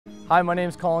Hi, my name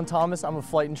is Colin Thomas. I'm a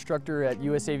flight instructor at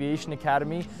US Aviation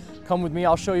Academy. Come with me,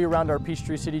 I'll show you around our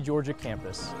Peachtree City, Georgia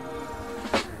campus.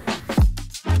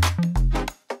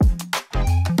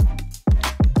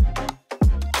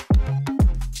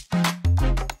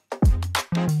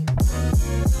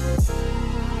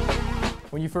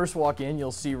 When you first walk in,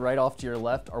 you'll see right off to your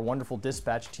left our wonderful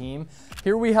dispatch team.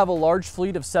 Here we have a large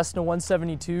fleet of Cessna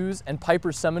 172s and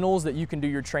Piper Seminoles that you can do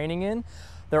your training in.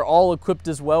 They're all equipped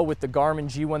as well with the Garmin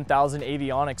G1000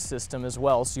 avionics system as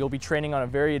well, so you'll be training on a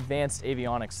very advanced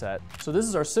avionics set. So this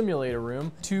is our simulator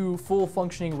room, 2 full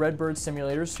functioning Redbird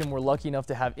simulators, and we're lucky enough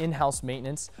to have in-house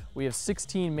maintenance. We have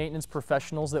 16 maintenance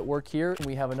professionals that work here.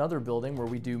 We have another building where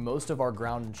we do most of our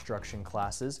ground instruction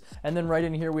classes. And then right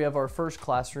in here we have our first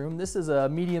classroom. This is a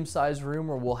medium-sized room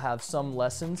where we'll have some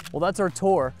lessons. Well, that's our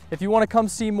tour. If you want to come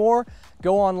see more,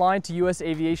 go online to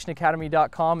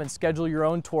usaviationacademy.com and schedule your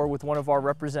own tour with one of our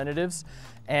representatives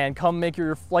and come make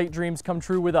your flight dreams come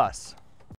true with us.